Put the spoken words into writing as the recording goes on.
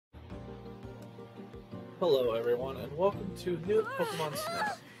Hello everyone, and welcome to new Pokemon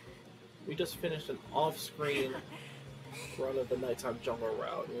Snap. We just finished an off-screen run of the nighttime jungle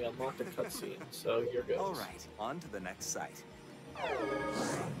route, and we unlocked a cutscene, so here goes. Alright, on to the next site.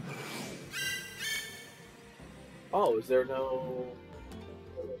 Oh, is there no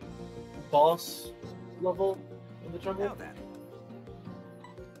boss level in the jungle? Now then.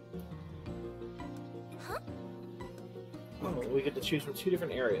 Huh? Oh, we get to choose from 2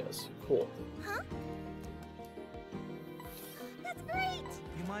 different areas. Cool. Huh? That's great!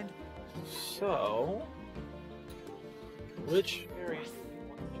 You mind? So, which area?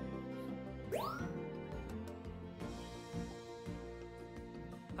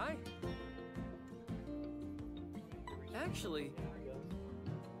 Hi. Actually,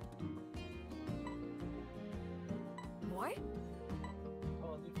 What?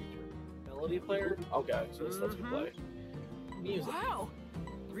 Oh, new feature. Melody player? Okay, so this lets me play music. Wow!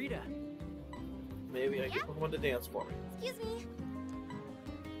 Rita. Maybe I get Pokemon to dance for me. Excuse me.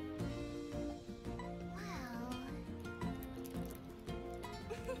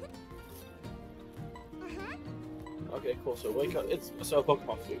 Wow. Okay, cool. So wake up. It's so a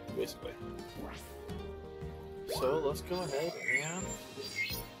Pokemon flute, basically. So let's go ahead and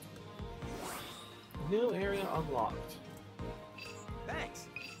new area unlocked. Thanks.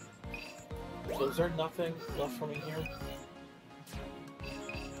 So is there nothing left for me here?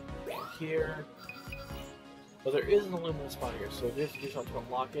 Here. But there is an illuminous spot here, so we have to do something to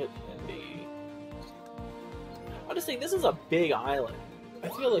unlock it. And I'm just saying, this is a big island. I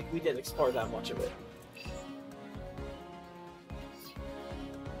feel like we didn't explore that much of it.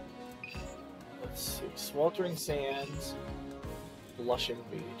 Let's see. Sweltering Sands, Blushing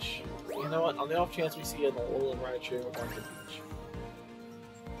Beach. You know what? On the off chance we see an Alolan Raichu, we're going to the beach.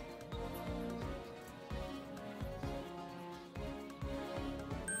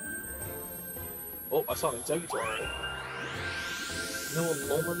 Oh, I saw an Exeggutor already. No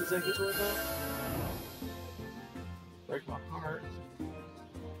Alolan Exeggutor though? Break my heart.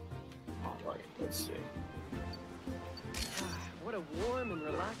 Alright, let's see. What a warm and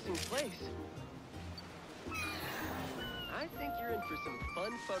relaxing place. I think you're in for some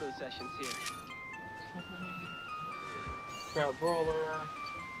fun photo sessions here. Crowd Brawler.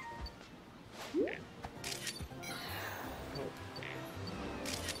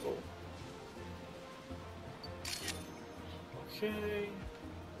 Cool. Okay.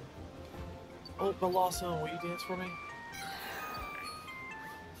 Oh, Bellossom, will you dance for me?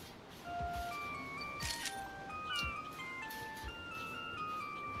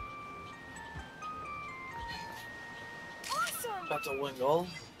 Awesome! That's a Wingull.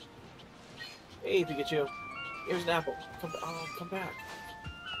 Hey, Pikachu. Here's an apple. Come back.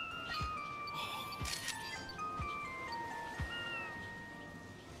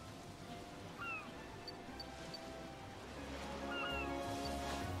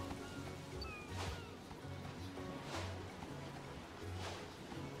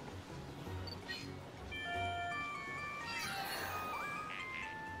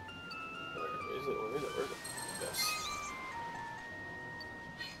 Where is it? Yes.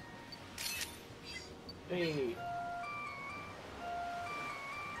 Hey.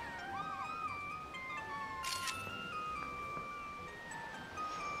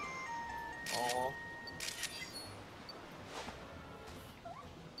 Aw.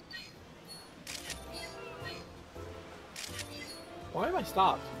 Why am I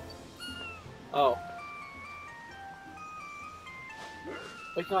stopped? Oh.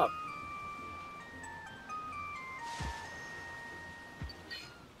 Wake up.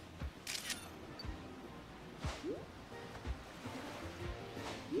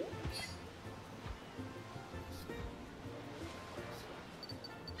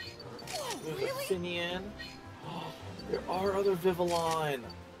 There's Really? a Finian. There are other Vivillon.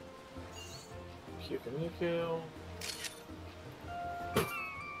 Mewtwo.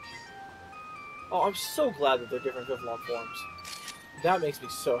 Oh, I'm so glad that they're different Vivillon forms. That makes me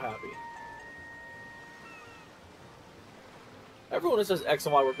so happy. Everyone that says X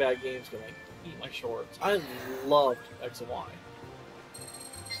and Y were bad games can like eat my shorts. I loved X and Y.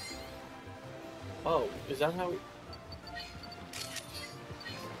 Oh, is that how we...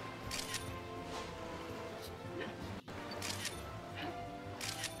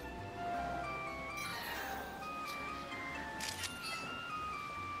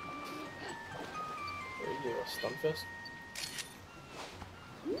 What do you do, a Stunfisk?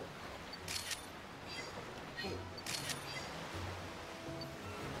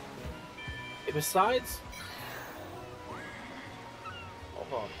 Besides...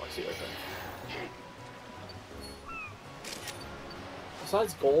 Hold on, I see right there.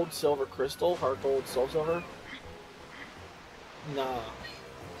 Besides Gold, Silver, Crystal, Heart Gold, Soul Silver, nah.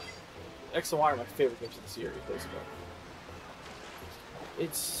 X and Y are my favorite games in the series, basically.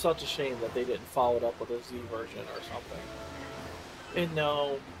 It's such a shame that they didn't follow it up with a Z version or something. And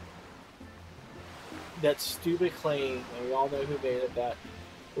no, that stupid claim, and we all know who made it, that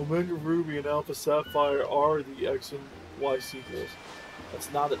Omega Ruby and Alpha Sapphire are the X and Y sequels.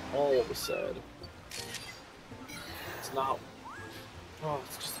 That's not at all what was said. It's not. Oh,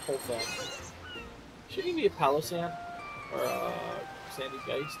 it's just the whole thing. Shouldn't he be a Palossand? Or a Sandy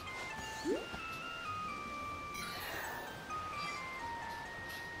Geist?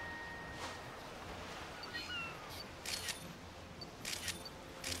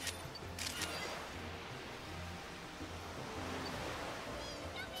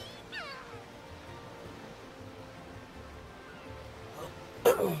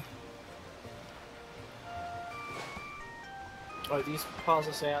 Are these piles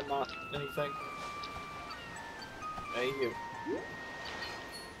of sand not anything? Hey, you.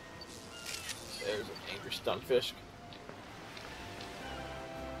 There's an angry stunfish.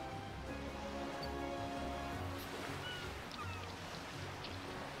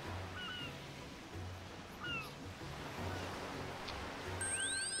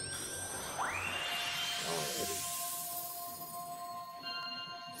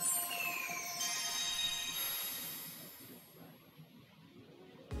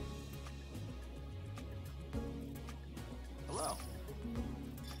 Hello.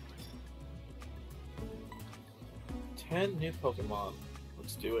 10 new Pokemon.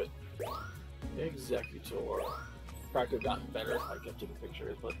 Let's do it. Executor. Probably could have gotten better if I kept taking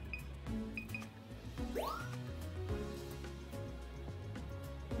pictures, but.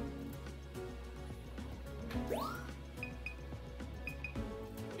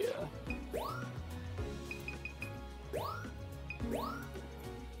 Yeah.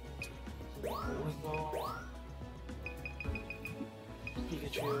 Wingull.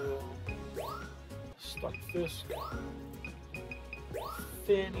 Pikachu. Stunfisk.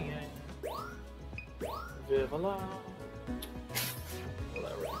 Finian. Vivillon.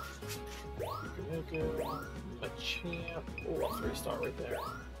 Whatever. Yukinuku. Machamp. Oh, a 3-star right there.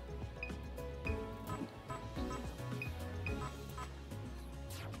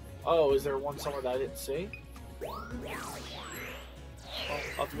 Oh, is there one somewhere that I didn't see? Well,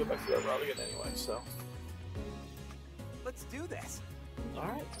 I'll have to go back to that route again anyway, so. Let's do this.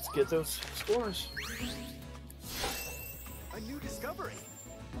 Alright, let's get those scores. A new discovery.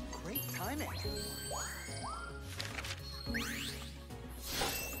 Great timing.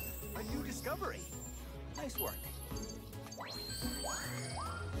 A new discovery. Nice work.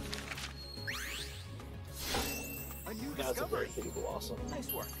 A new That's a very discovery. big blossom.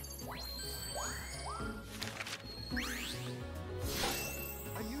 Nice work.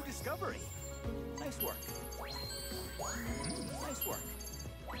 A new discovery. Nice work. Nice work.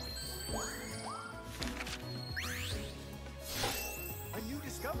 A new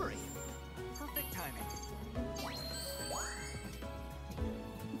discovery. Perfect timing.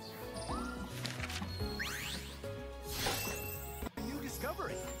 A new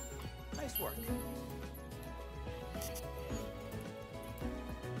discovery. Nice work.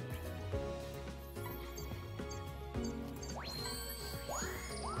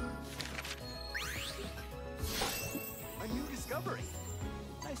 A new discovery.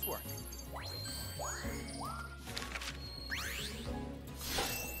 Nice work.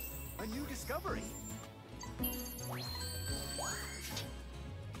 A new discovery.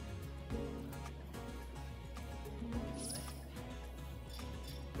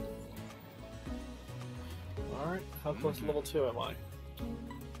 Alright, how close to level 2 am I?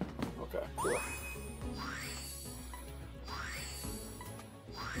 Okay, cool.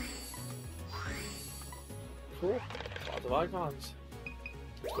 Cool. Lots of icons.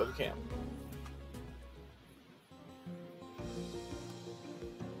 Let's go to camp.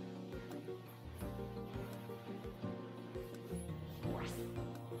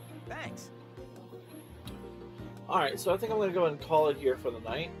 Thanks. Alright, so I think I'm going to go ahead and call it here for the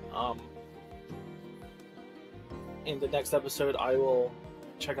night. In the next episode, I will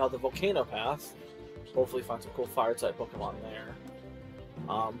check out the Volcano Path. Hopefully find some cool Fire-type Pokemon there.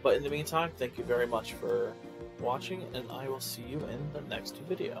 But in the meantime, thank you very much for watching, and I will see you in the next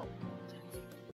video.